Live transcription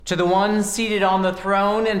To the one seated on the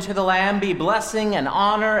throne and to the Lamb be blessing and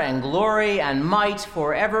honor and glory and might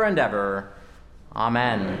forever and ever.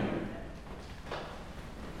 Amen.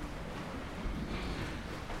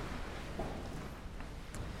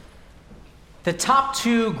 The top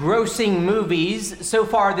two grossing movies so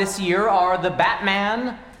far this year are The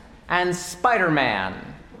Batman and Spider-Man.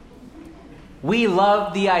 We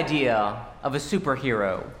love the idea of a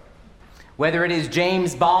superhero. Whether it is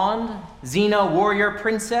James Bond, Xena Warrior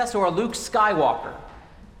Princess, or Luke Skywalker,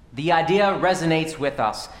 the idea resonates with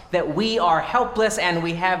us that we are helpless and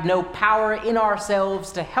we have no power in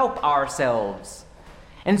ourselves to help ourselves.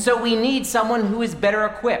 And so we need someone who is better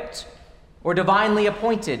equipped, or divinely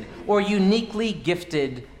appointed, or uniquely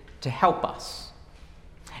gifted to help us.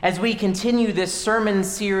 As we continue this sermon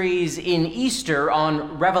series in Easter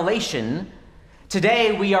on Revelation,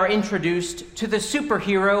 today we are introduced to the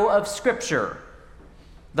superhero of Scripture,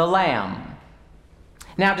 the Lamb.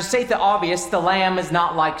 Now, to state the obvious, the Lamb is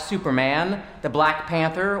not like Superman, the Black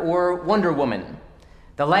Panther, or Wonder Woman.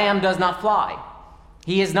 The Lamb does not fly.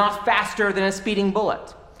 He is not faster than a speeding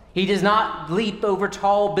bullet. He does not leap over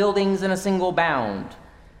tall buildings in a single bound.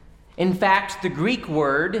 In fact, the Greek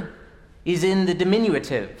word is in the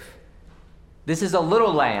diminutive. This is a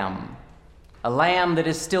little lamb, a lamb that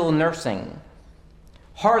is still nursing.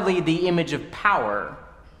 Hardly the image of power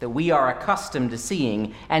that we are accustomed to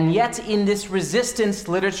seeing. And yet in this resistance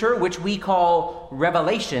literature, which we call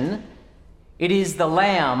Revelation, it is the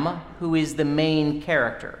Lamb who is the main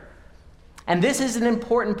character. And this is an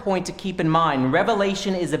important point to keep in mind.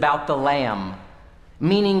 Revelation is about the Lamb,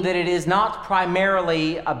 meaning that it is not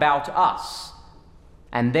primarily about us,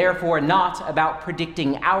 and therefore not about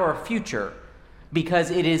predicting our future, because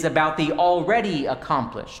it is about the already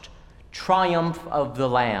accomplished triumph of the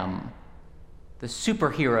Lamb, the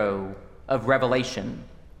superhero of Revelation.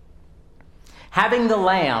 Having the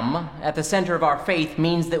Lamb at the center of our faith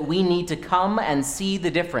means that we need to come and see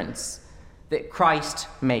the difference that Christ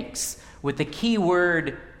makes, with the key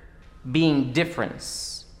word being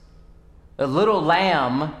difference. A little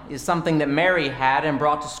lamb is something that Mary had and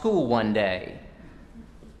brought to school one day,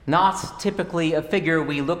 not typically a figure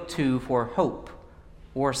we look to for hope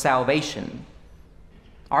or salvation.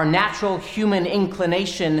 Our natural human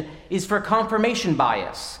inclination is for confirmation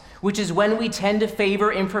bias, which is when we tend to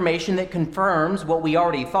favor information that confirms what we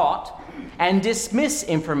already thought and dismiss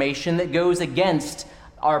information that goes against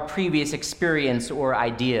our previous experience or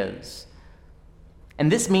ideas. And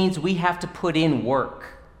this means we have to put in work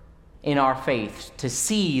in our faith to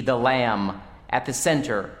see the Lamb at the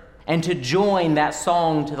center and to join that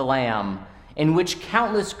song to the Lamb in which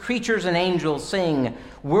countless creatures and angels sing,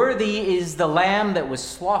 "Worthy is the Lamb that was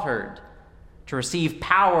slaughtered to receive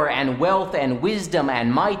power and wealth and wisdom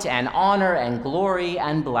and might and honor and glory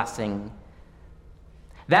and blessing."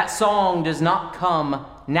 That song does not come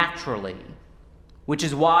naturally, which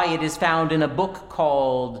is why it is found in a book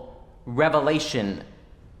called Revelation.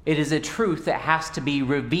 It is a truth that has to be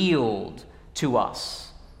revealed to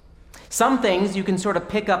us. Some things you can sort of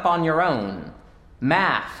pick up on your own.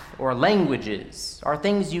 Math or languages are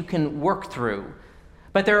things you can work through.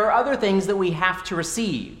 But there are other things that we have to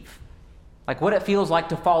receive, like what it feels like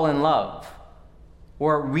to fall in love,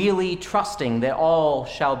 or really trusting that all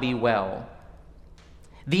shall be well.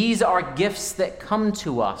 These are gifts that come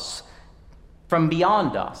to us from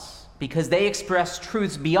beyond us, because they express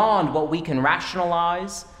truths beyond what we can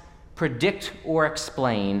rationalize, predict, or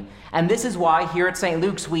explain. And this is why here at St.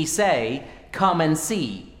 Luke's we say, "Come and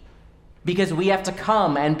see," because we have to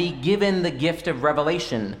come and be given the gift of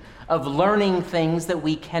revelation, of learning things that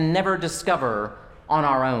we can never discover on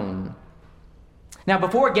our own. Now,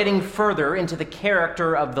 before getting further into the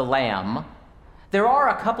character of the Lamb, there are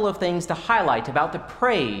a couple of things to highlight about the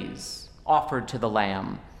praise offered to the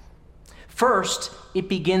Lamb. First, it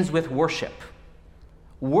begins with worship.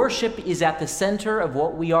 Worship is at the center of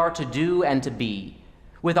what we are to do and to be.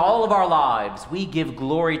 With all of our lives, we give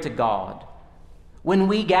glory to God. When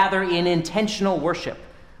we gather in intentional worship,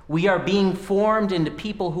 we are being formed into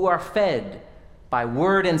people who are fed by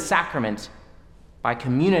word and sacrament, by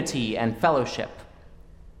community and fellowship.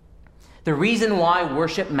 The reason why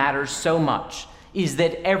worship matters so much is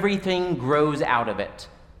that everything grows out of it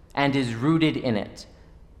and is rooted in it.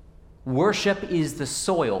 Worship is the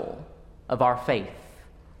soil of our faith.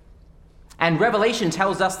 And Revelation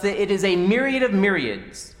tells us that it is a myriad of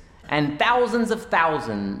myriads and thousands of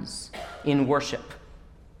thousands in worship.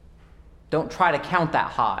 Don't try to count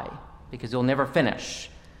that high, because you'll never finish.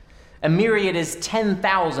 A myriad is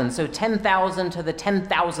 10,000, so 10,000 to the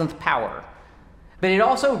 10,000th power. But it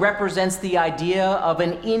also represents the idea of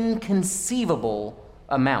an inconceivable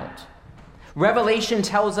amount. Revelation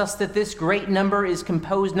tells us that this great number is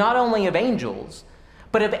composed not only of angels,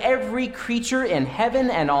 but of every creature in heaven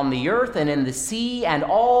and on the earth and in the sea and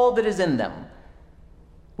all that is in them,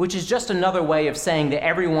 which is just another way of saying that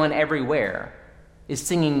everyone everywhere is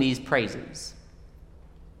singing these praises.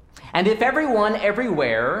 And if everyone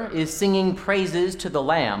everywhere is singing praises to the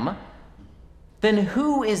Lamb, then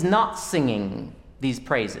who is not singing these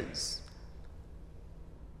praises?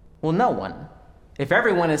 Well, no one. If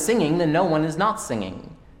everyone is singing, then no one is not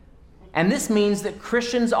singing. And this means that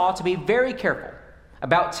Christians ought to be very careful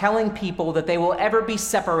about telling people that they will ever be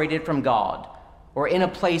separated from God or in a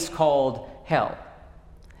place called hell.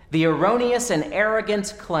 The erroneous and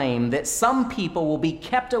arrogant claim that some people will be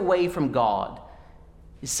kept away from God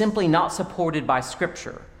is simply not supported by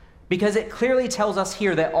Scripture, because it clearly tells us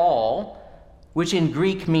here that all, which in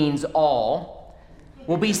Greek means all,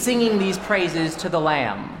 will be singing these praises to the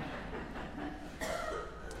Lamb.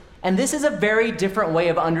 And this is a very different way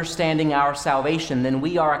of understanding our salvation than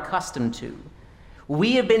we are accustomed to.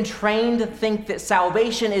 We have been trained to think that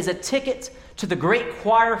salvation is a ticket to the great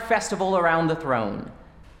choir festival around the throne.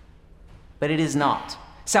 But it is not.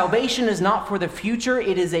 Salvation is not for the future,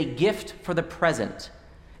 it is a gift for the present.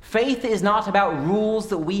 Faith is not about rules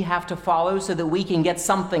that we have to follow so that we can get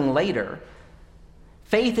something later.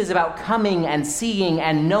 Faith is about coming and seeing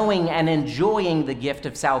and knowing and enjoying the gift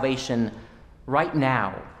of salvation right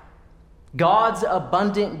now. God's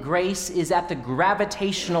abundant grace is at the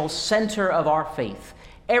gravitational center of our faith.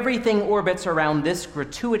 Everything orbits around this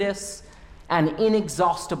gratuitous and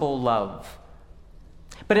inexhaustible love.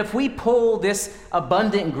 But if we pull this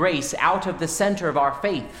abundant grace out of the center of our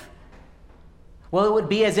faith, well, it would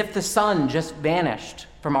be as if the sun just vanished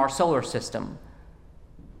from our solar system.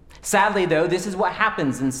 Sadly, though, this is what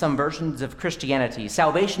happens in some versions of Christianity.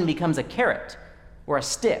 Salvation becomes a carrot or a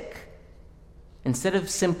stick, instead of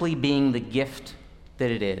simply being the gift that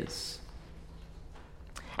it is.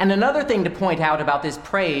 And another thing to point out about this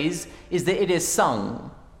praise is that it is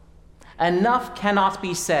sung. Enough cannot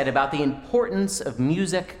be said about the importance of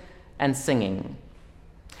music and singing.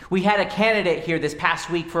 We had a candidate here this past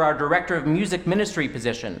week for our director of music ministry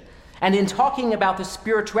position, and in talking about the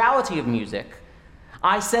spirituality of music,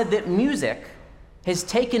 I said that music has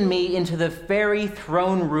taken me into the very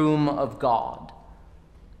throne room of God.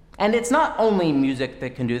 And it's not only music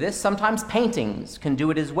that can do this. Sometimes paintings can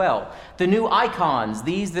do it as well. The new icons,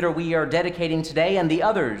 these that we are dedicating today, and the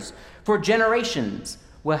others for generations,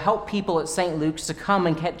 will help people at St. Luke's to come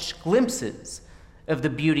and catch glimpses of the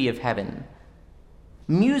beauty of heaven.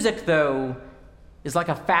 Music, though, is like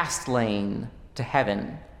a fast lane to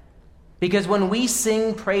heaven. Because when we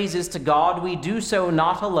sing praises to God, we do so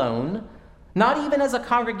not alone, not even as a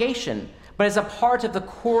congregation, but as a part of the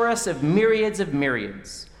chorus of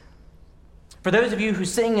myriads. For those of you who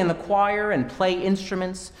sing in the choir and play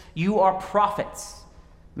instruments, you are prophets,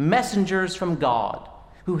 messengers from God,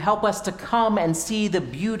 who help us to come and see the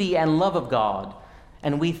beauty and love of God.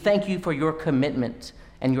 And we thank you for your commitment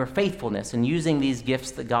and your faithfulness in using these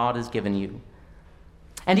gifts that God has given you.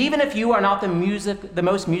 And even if you are not the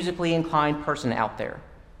most musically inclined person out there,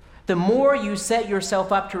 the more you set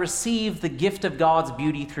yourself up to receive the gift of God's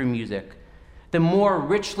beauty through music, the more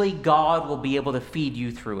richly God will be able to feed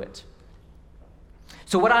you through it.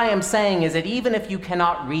 So what I am saying is that even if you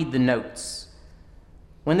cannot read the notes,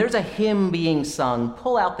 when there's a hymn being sung,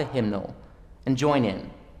 pull out the hymnal and join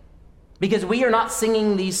in. Because we are not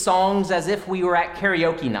singing these songs as if we were at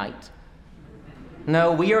karaoke night.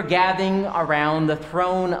 No, we are gathering around the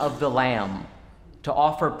throne of the Lamb to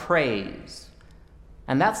offer praise.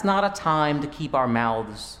 And that's not a time to keep our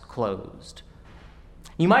mouths closed.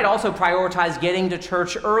 You might also prioritize getting to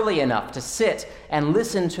church early enough to sit and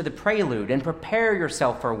listen to the prelude and prepare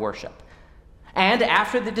yourself for worship. And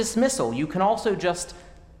after the dismissal, you can also just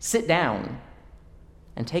sit down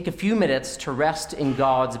and take a few minutes to rest in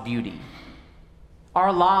God's beauty.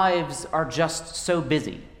 Our lives are just so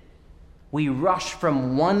busy. We rush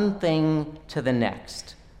from one thing to the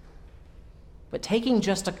next. But taking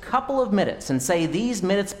just a couple of minutes and say, these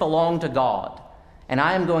minutes belong to God, and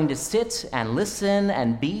I am going to sit and listen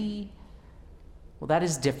and be, well, that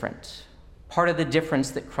is different. Part of the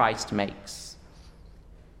difference that Christ makes.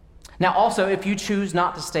 Now, also, if you choose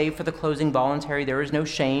not to stay for the closing voluntary, there is no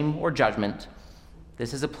shame or judgment.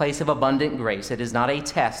 This is a place of abundant grace. It is not a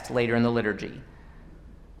test later in the liturgy.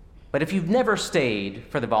 But if you've never stayed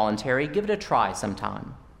for the voluntary, give it a try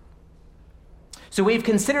sometime. So we've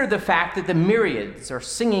considered the fact that the myriads are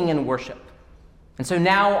singing in worship. And so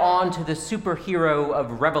now on to the superhero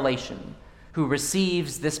of Revelation, who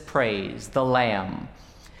receives this praise, the Lamb.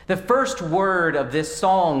 The first word of this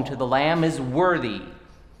song to the Lamb is worthy.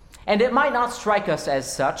 And it might not strike us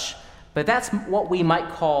as such, but that's what we might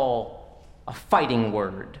call a fighting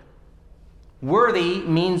word. Worthy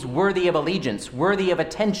means worthy of allegiance, worthy of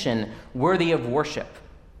attention, worthy of worship.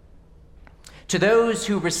 To those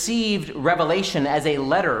who received revelation as a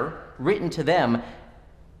letter written to them,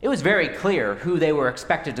 it was very clear who they were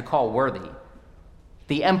expected to call worthy: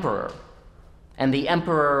 the emperor, and the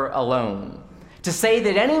emperor alone. To say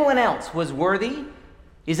that anyone else was worthy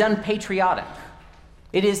is unpatriotic.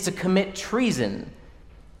 It is to commit treason.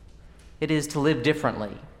 It is to live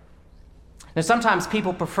differently. Now, sometimes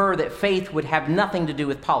people prefer that faith would have nothing to do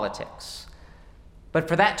with politics. But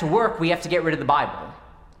for that to work, we have to get rid of the Bible,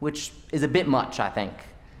 which is a bit much, I think.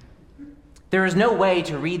 There is no way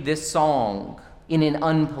to read this song in an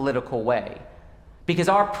unpolitical way, because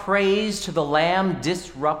our praise to the Lamb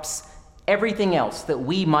disrupts everything else that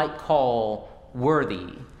we might call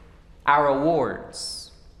worthy: our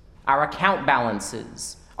awards, our account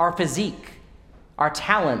balances, our physique, our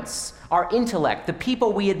talents, our intellect, the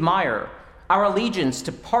people we admire, our allegiance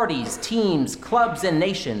to parties, teams, clubs, and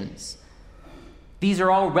nations. These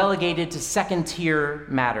are all relegated to second-tier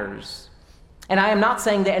matters. And I am not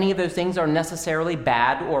saying that any of those things are necessarily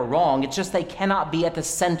bad or wrong. It's just they cannot be at the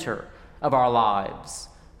center of our lives.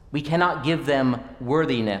 We cannot give them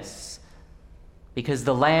worthiness, because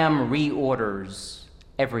the Lamb reorders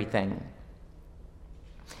everything.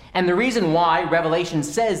 And the reason why Revelation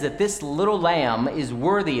says that this little lamb is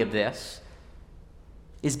worthy of this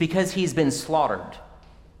is because he's been slaughtered.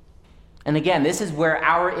 And again, this is where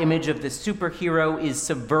our image of the superhero is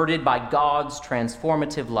subverted by God's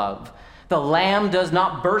transformative love. The Lamb does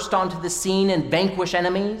not burst onto the scene and vanquish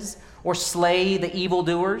enemies or slay the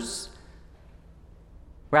evildoers.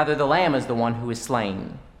 Rather, the Lamb is the one who is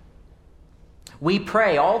slain. We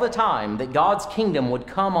pray all the time that God's kingdom would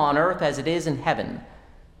come on earth as it is in heaven.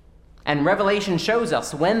 And Revelation shows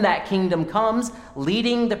us when that kingdom comes,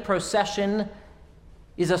 leading the procession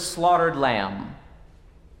is a slaughtered lamb.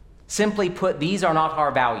 Simply put, these are not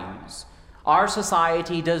our values. Our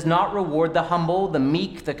society does not reward the humble, the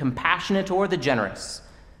meek, the compassionate, or the generous.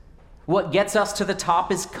 What gets us to the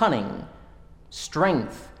top is cunning,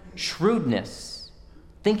 strength, shrewdness,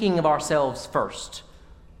 thinking of ourselves first.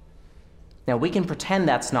 Now, we can pretend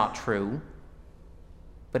that's not true,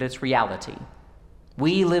 but it's reality.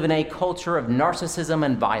 We live in a culture of narcissism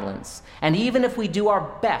and violence, and even if we do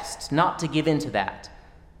our best not to give in to that,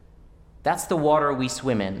 that's the water we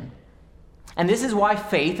swim in. And this is why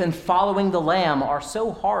faith and following the Lamb are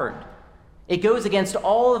so hard. It goes against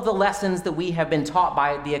all of the lessons that we have been taught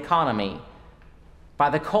by the economy, by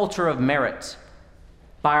the culture of merit,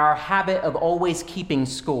 by our habit of always keeping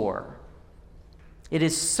score. It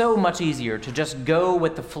is so much easier to just go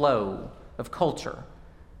with the flow of culture,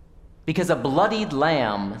 because a bloodied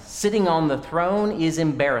lamb sitting on the throne is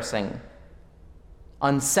embarrassing,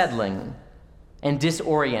 unsettling, and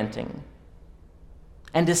disorienting.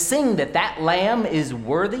 And to sing that that lamb is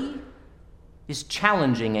worthy is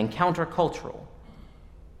challenging and countercultural.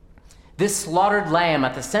 This slaughtered lamb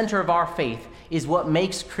at the center of our faith is what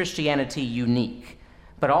makes Christianity unique,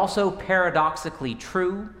 but also paradoxically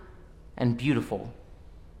true and beautiful.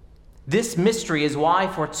 This mystery is why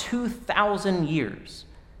for 2,000 years,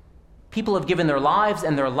 people have given their lives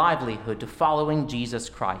and their livelihood to following Jesus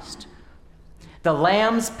Christ. The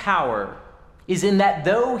Lamb's power is in that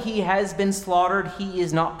though he has been slaughtered, he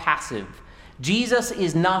is not passive. Jesus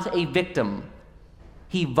is not a victim.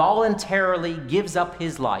 He voluntarily gives up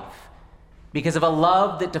his life because of a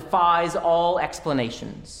love that defies all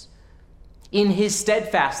explanations. In his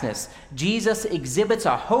steadfastness, Jesus exhibits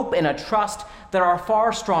a hope and a trust that are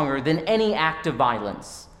far stronger than any act of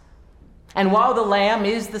violence. And while the Lamb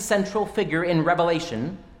is the central figure in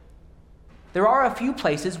Revelation, there are a few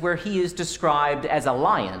places where he is described as a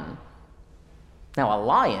lion. Now, a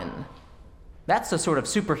lion, that's the sort of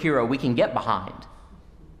superhero we can get behind.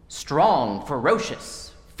 Strong,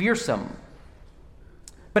 ferocious, fearsome.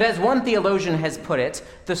 But as one theologian has put it,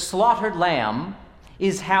 the slaughtered lamb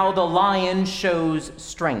is how the lion shows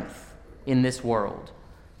strength in this world.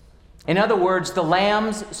 In other words, the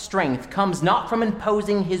lamb's strength comes not from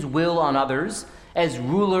imposing his will on others, as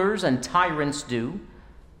rulers and tyrants do,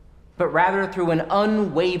 but rather through an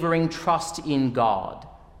unwavering trust in God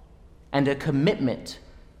and a commitment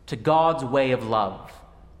to God's way of love.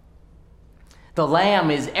 The lamb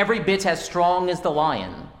is every bit as strong as the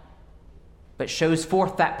lion, but shows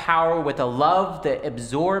forth that power with a love that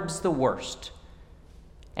absorbs the worst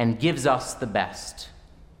and gives us the best.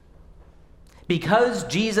 Because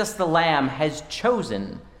Jesus the Lamb has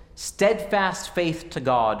chosen steadfast faith to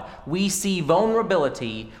God, we see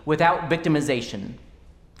vulnerability without victimization.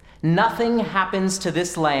 Nothing happens to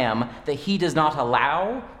this lamb that he does not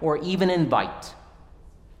allow or even invite.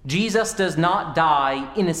 Jesus does not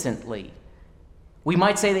die innocently. We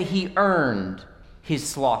might say that he earned his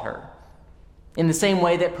slaughter, in the same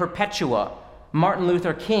way that Perpetua, Martin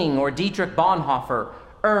Luther King, or Dietrich Bonhoeffer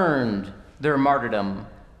earned their martyrdom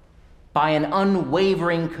by an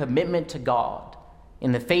unwavering commitment to God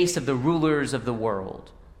in the face of the rulers of the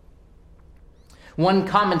world. One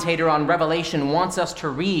commentator on Revelation wants us to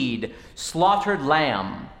read slaughtered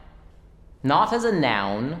lamb, not as a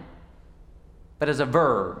noun, but as a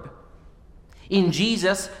verb. In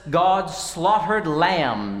Jesus, God slaughtered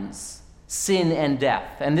lambs, sin and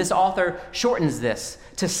death. And this author shortens this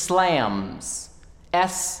to slams,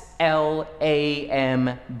 S-L-A-M-B-S.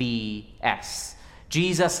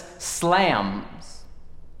 Jesus slams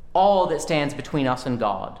all that stands between us and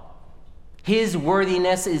God. His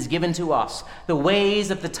worthiness is given to us. The ways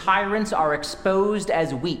of the tyrants are exposed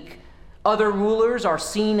as weak. Other rulers are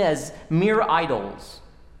seen as mere idols.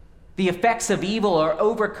 The effects of evil are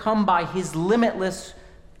overcome by his limitless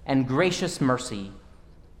and gracious mercy.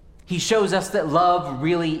 He shows us that love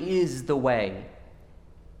really is the way.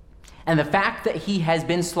 And the fact that he has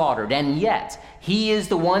been slaughtered, and yet he is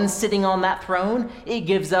the one sitting on that throne, it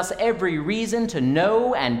gives us every reason to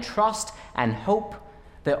know and trust and hope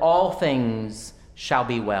that all things shall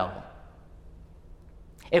be well.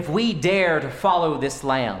 If we dare to follow this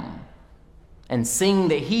Lamb and sing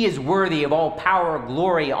that he is worthy of all power,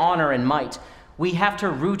 glory, honor, and might, we have to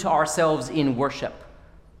root ourselves in worship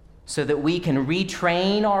so that we can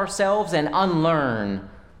retrain ourselves and unlearn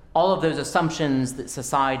all of those assumptions that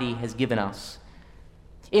society has given us.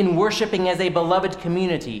 In worshiping as a beloved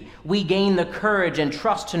community, we gain the courage and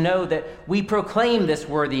trust to know that we proclaim this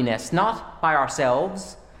worthiness not by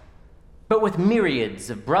ourselves, but with myriads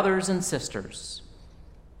of brothers and sisters.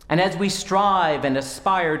 And as we strive and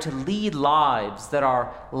aspire to lead lives that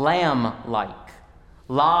are lamb-like,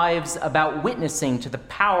 lives about witnessing to the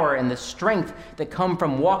power and the strength that come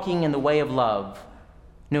from walking in the way of love,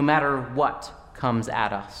 no matter what comes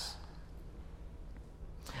at us.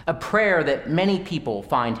 A prayer that many people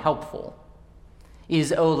find helpful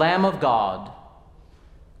is, O Lamb of God,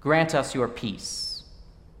 grant us your peace.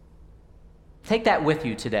 Take that with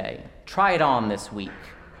you today. Try it on this week.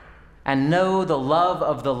 And know the love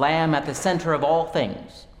of the Lamb at the center of all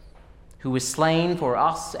things, who was slain for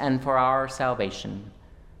us and for our salvation.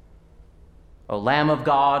 O Lamb of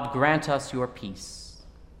God, grant us your peace.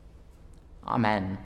 Amen.